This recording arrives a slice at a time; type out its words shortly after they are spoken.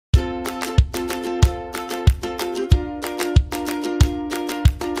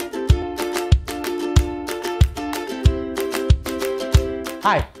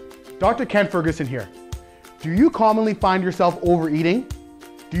Hi, Dr. Ken Ferguson here. Do you commonly find yourself overeating?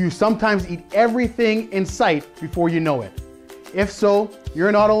 Do you sometimes eat everything in sight before you know it? If so,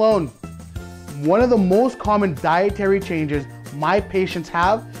 you're not alone. One of the most common dietary changes my patients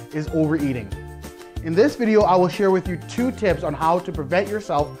have is overeating. In this video, I will share with you 2 tips on how to prevent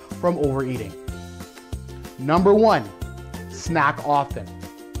yourself from overeating. Number 1, snack often.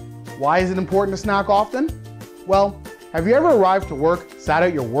 Why is it important to snack often? Well, have you ever arrived to work, sat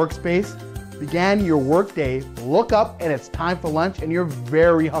at your workspace, began your workday, look up and it's time for lunch and you're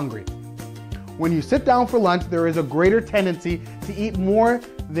very hungry? When you sit down for lunch, there is a greater tendency to eat more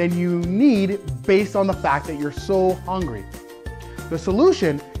than you need based on the fact that you're so hungry. The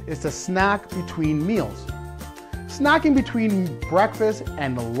solution is to snack between meals. Snacking between breakfast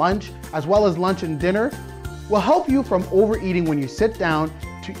and lunch, as well as lunch and dinner, will help you from overeating when you sit down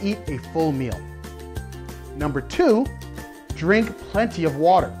to eat a full meal. Number 2, drink plenty of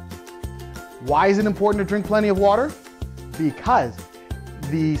water. Why is it important to drink plenty of water? Because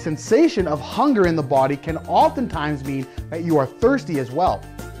the sensation of hunger in the body can oftentimes mean that you are thirsty as well.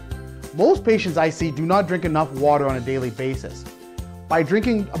 Most patients I see do not drink enough water on a daily basis. By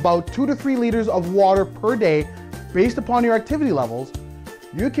drinking about 2 to 3 liters of water per day based upon your activity levels,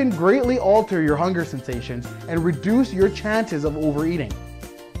 you can greatly alter your hunger sensations and reduce your chances of overeating.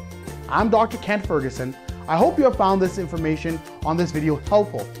 I'm Dr. Ken Ferguson. I hope you have found this information on this video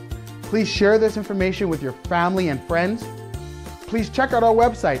helpful. Please share this information with your family and friends. Please check out our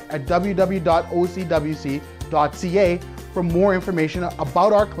website at www.ocwc.ca for more information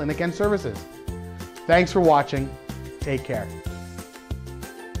about our clinic and services. Thanks for watching. Take care.